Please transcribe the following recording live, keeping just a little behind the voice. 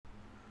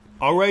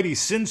Alrighty,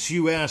 since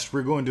you asked,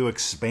 we're going to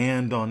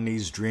expand on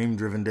these Dream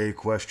Driven Day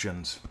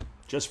questions,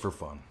 just for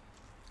fun.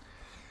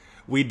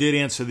 We did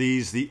answer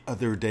these the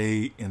other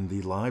day in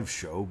the live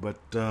show, but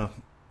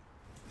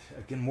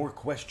again, more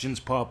questions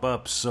pop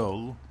up,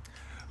 so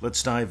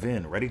let's dive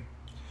in. Ready?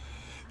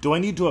 Do I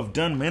need to have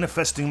done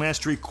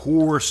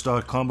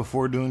ManifestingMasteryCourse.com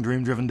before doing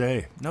Dream Driven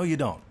Day? No, you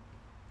don't.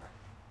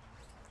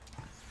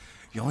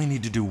 You only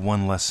need to do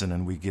one lesson,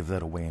 and we give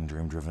that away in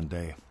Dream Driven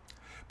Day.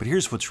 But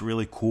here's what's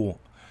really cool.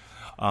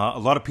 A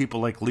lot of people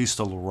like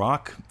Lisa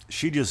LaRock,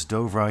 she just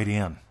dove right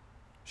in.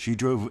 She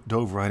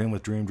dove right in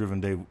with Dream Driven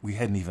Day. We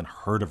hadn't even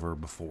heard of her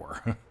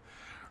before,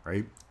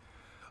 right?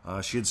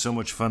 She had so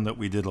much fun that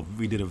we did a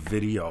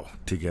video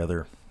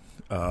together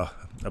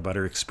about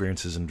her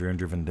experiences in Dream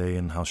Driven Day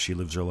and how she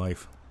lives her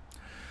life.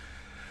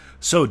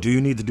 So, do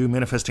you need to do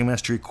Manifesting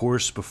Mastery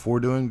course before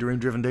doing Dream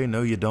Driven Day?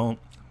 No, you don't.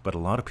 But a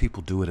lot of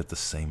people do it at the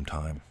same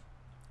time.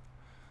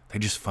 They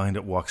just find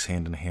it walks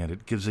hand in hand.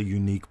 It gives a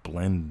unique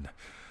blend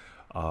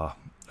of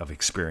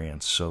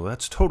experience. So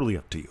that's totally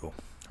up to you,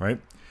 right?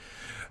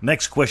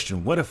 Next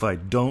question. What if I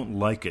don't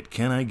like it?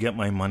 Can I get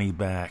my money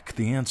back?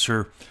 The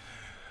answer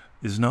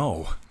is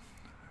no,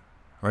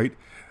 right?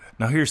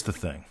 Now here's the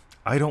thing.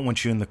 I don't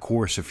want you in the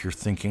course if you're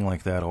thinking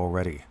like that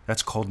already.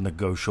 That's called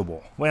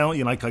negotiable. Well,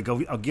 you know,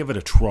 I'll give it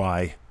a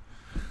try,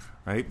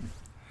 right?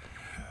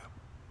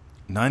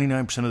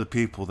 99% of the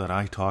people that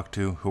I talk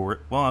to who are,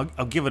 well,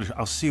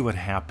 I'll see what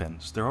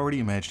happens. They're already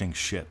imagining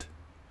shit.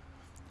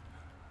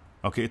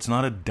 Okay, it's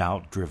not a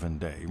doubt-driven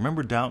day.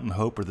 Remember, doubt and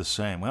hope are the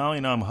same. Well,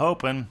 you know, I'm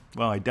hoping,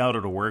 well, I doubt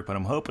it'll work, but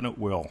I'm hoping it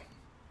will.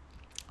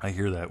 I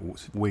hear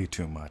that way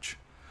too much.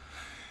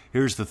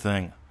 Here's the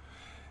thing.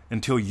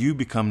 Until you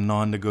become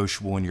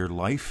non-negotiable in your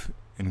life,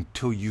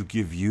 until you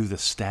give you the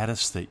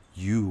status that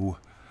you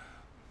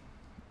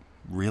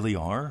really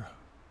are,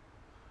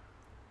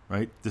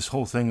 right? This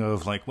whole thing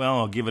of like, well,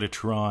 I'll give it a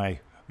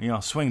try. You know,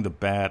 I'll swing the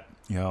bat.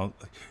 You know,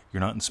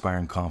 you're not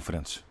inspiring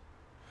confidence.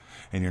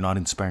 And you're not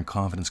inspiring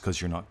confidence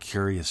because you're not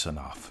curious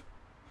enough.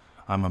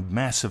 I'm a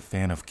massive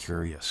fan of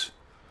curious.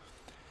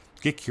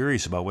 Get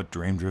curious about what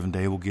Dream Driven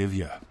Day will give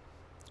you.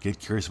 Get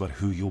curious about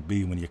who you'll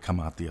be when you come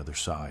out the other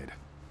side.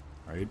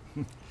 Right?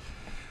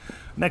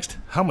 Next,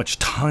 how much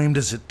time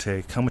does it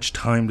take? How much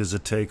time does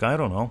it take? I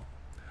don't know.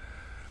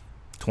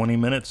 20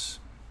 minutes?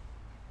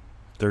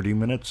 30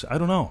 minutes? I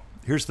don't know.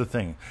 Here's the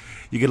thing.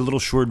 You get a little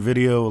short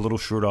video, a little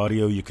short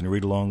audio. You can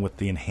read along with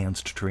the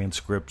enhanced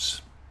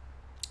transcripts,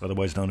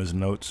 otherwise known as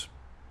notes.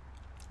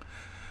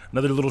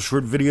 Another little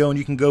short video, and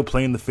you can go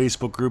play in the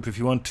Facebook group if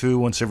you want to.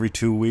 Once every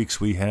 2 weeks,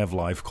 we have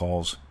live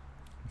calls.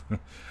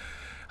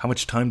 How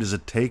much time does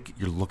it take?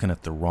 You're looking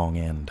at the wrong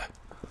end.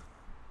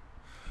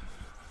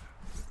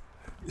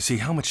 See,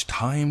 how much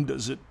time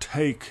does it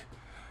take?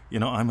 You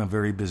know, I'm a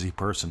very busy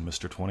person,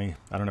 Mr. 20.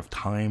 I don't have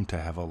time to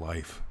have a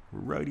life.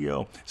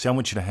 Radio. See, I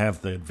want you to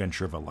have the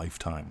adventure of a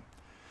lifetime.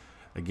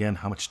 Again,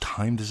 how much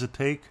time does it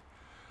take?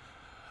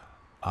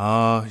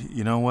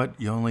 You know what?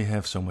 You only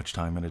have so much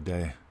time in a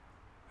day.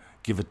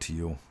 Give it to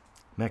you.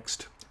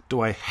 Next.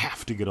 Do I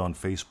have to get on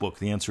Facebook?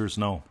 The answer is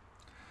no.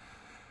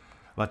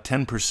 About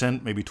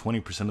 10%, maybe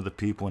 20% of the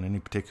people in any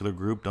particular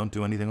group don't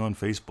do anything on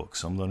Facebook.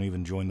 Some don't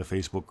even join the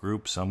Facebook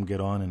group. Some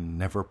get on and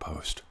never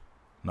post.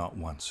 Not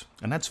once.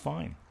 And that's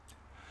fine.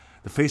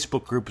 The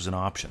Facebook group is an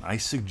option. I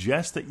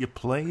suggest that you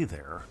play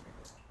there,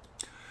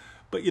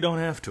 but you don't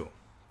have to.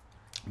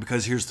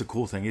 Because here's the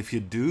cool thing. If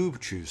you do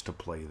choose to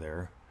play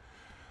there,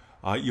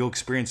 you'll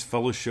experience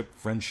fellowship,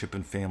 friendship,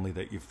 and family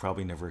that you've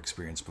probably never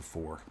experienced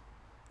before.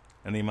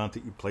 And the amount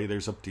that you play there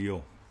is up to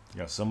you.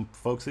 You know, some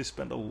folks, they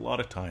spend a lot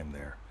of time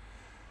there.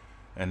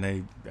 And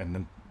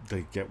then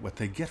they get what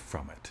they get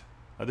from it.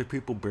 Other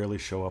people barely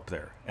show up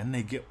there, and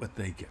they get what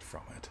they get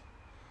from it.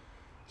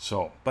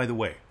 So, by the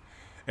way,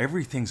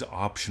 everything's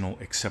optional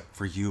except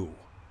for you.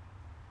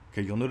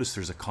 Okay, you'll notice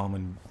there's a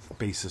common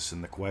basis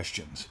in the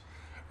questions,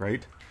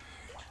 right?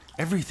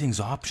 Everything's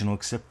optional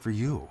except for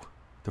you.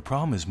 The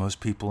problem is most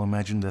people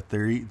imagine that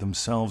they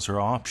themselves are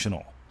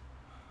optional.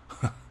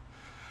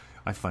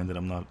 I find that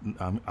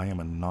I am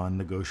a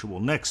non-negotiable.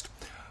 Next,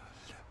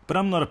 but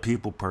I'm not a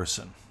people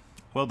person.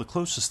 Well, the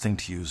closest thing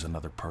to you is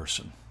another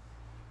person.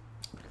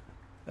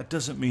 That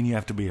doesn't mean you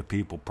have to be a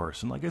people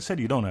person. Like I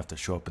said, you don't have to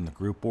show up in the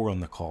group or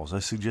on the calls. I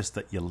suggest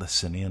that you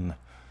listen in.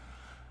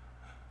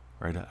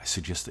 Right? I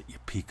suggest that you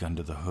peek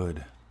under the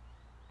hood.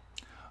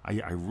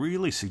 I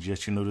really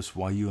suggest you notice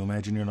why you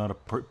imagine you're not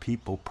a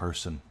people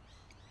person.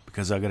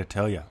 Because I got to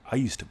tell you, I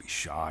used to be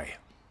shy.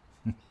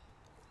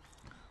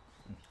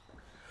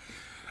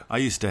 I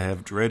used to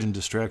have dread and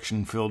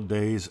distraction-filled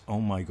days. Oh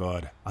my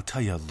God. I'll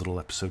tell you a little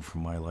episode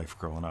from my life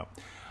growing up.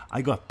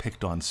 I got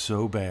picked on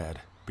so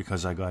bad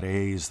because I got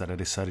A's that I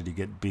decided to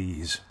get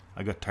B's.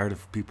 I got tired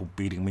of people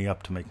beating me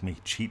up to make me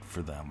cheat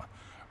for them.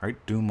 Right?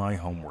 Do my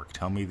homework.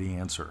 Tell me the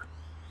answer.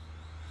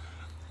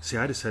 See,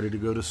 I decided to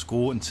go to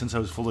school, and since I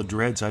was full of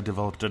dreads, I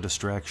developed a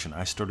distraction.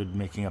 I started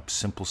making up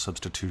simple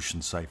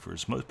substitution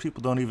ciphers. Most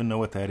people don't even know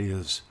what that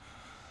is.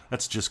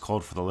 That's just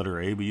called for the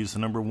letter A, we use the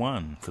number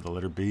 1. For the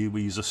letter B,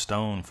 we use a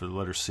stone. For the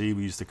letter C,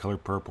 we use the color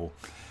purple.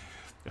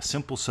 A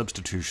simple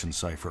substitution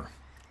cipher.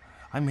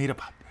 I made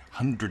up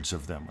hundreds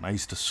of them, and I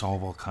used to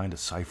solve all kinds of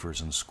ciphers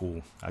in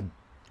school. I'd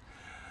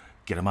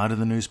get them out of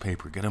the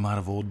newspaper, get them out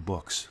of old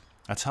books.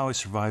 That's how I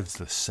survived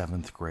the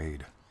 7th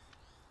grade.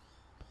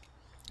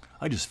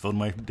 I just filled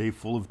my day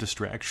full of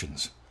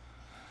distractions.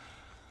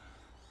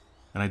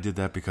 And I did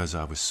that because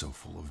I was so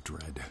full of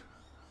dread.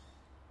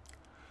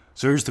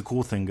 So here's the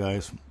cool thing,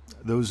 guys.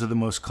 Those are the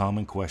most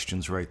common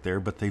questions right there,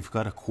 but they've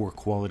got a core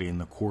quality, and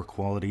the core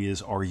quality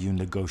is, are you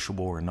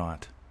negotiable or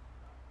not?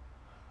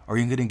 Are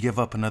you going to give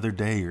up another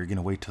day? Or are you going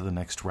to wait till the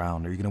next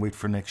round? Are you going to wait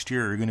for next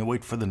year? Are you going to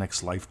wait for the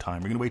next lifetime?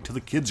 Are you going to wait till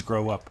the kids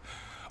grow up?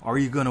 Are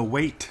you going to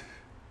wait?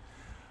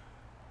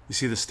 You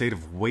see, the state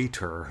of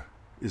waiter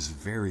is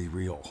very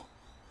real.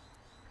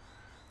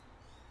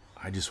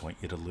 I just want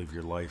you to live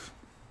your life.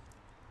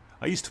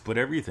 I used to put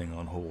everything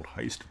on hold.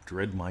 I used to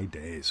dread my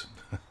days.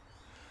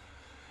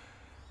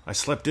 I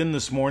slept in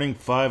this morning,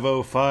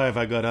 5:05.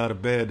 I got out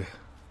of bed.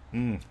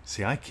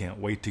 See, I can't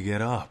wait to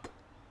get up.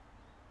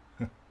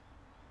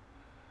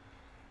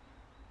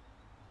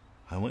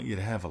 I want you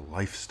to have a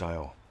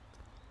lifestyle.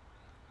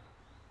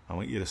 I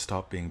want you to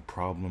stop being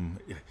problem.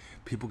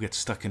 People get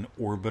stuck in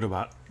orbit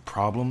about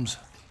problems,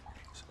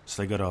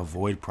 so they got to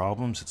avoid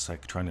problems. It's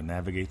like trying to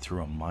navigate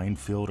through a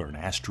minefield or an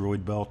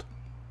asteroid belt.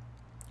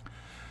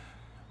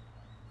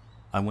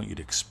 I want you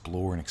to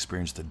explore and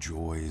experience the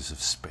joys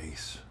of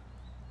space,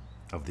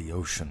 of the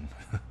ocean,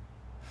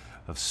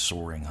 of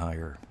soaring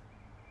higher.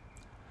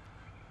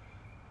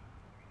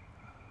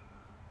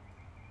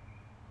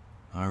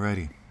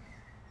 Alrighty.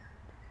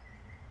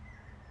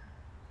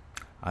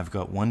 I've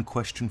got one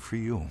question for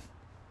you.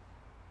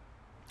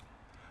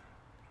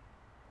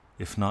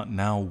 If not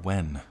now,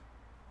 when?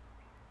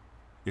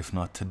 If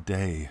not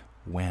today,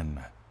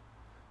 when?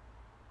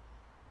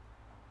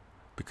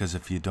 Because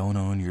if you don't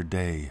own your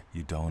day,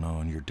 you don't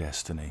own your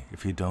destiny.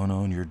 If you don't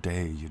own your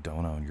day, you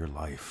don't own your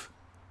life.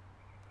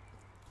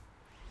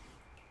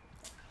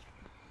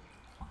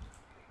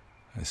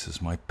 This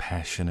is my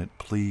passionate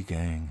plea,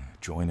 gang.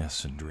 Join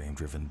us in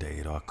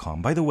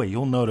DreamDrivenDay.com. By the way,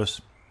 you'll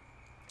notice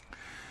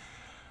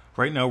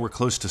right now we're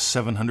close to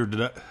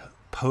 700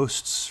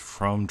 posts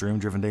from Dream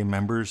Driven Day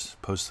members,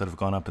 posts that have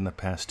gone up in the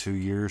past 2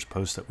 years,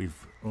 posts that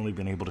we've only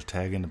been able to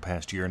tag in the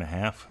past year and a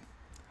half.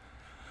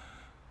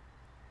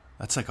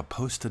 That's like a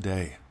post a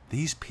day.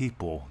 These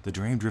people, the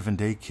Dream Driven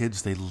Day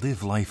kids, they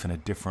live life in a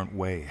different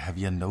way. Have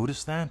you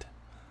noticed that?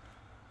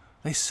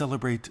 They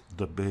celebrate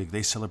the big,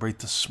 they celebrate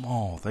the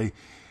small, they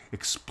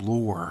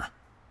explore,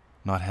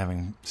 not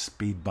having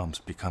speed bumps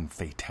become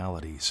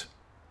fatalities.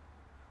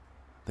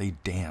 They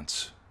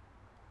dance.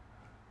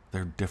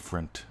 They're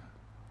different.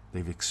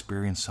 They've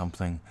experienced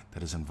something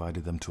that has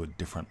invited them to a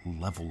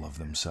different level of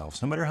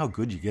themselves. No matter how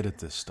good you get at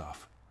this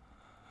stuff,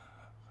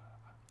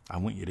 I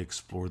want you to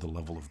explore the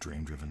level of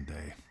Dream Driven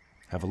Day.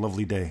 Have a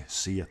lovely day.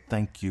 See ya.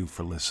 Thank you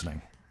for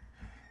listening.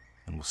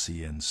 And we'll see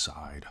you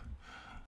inside.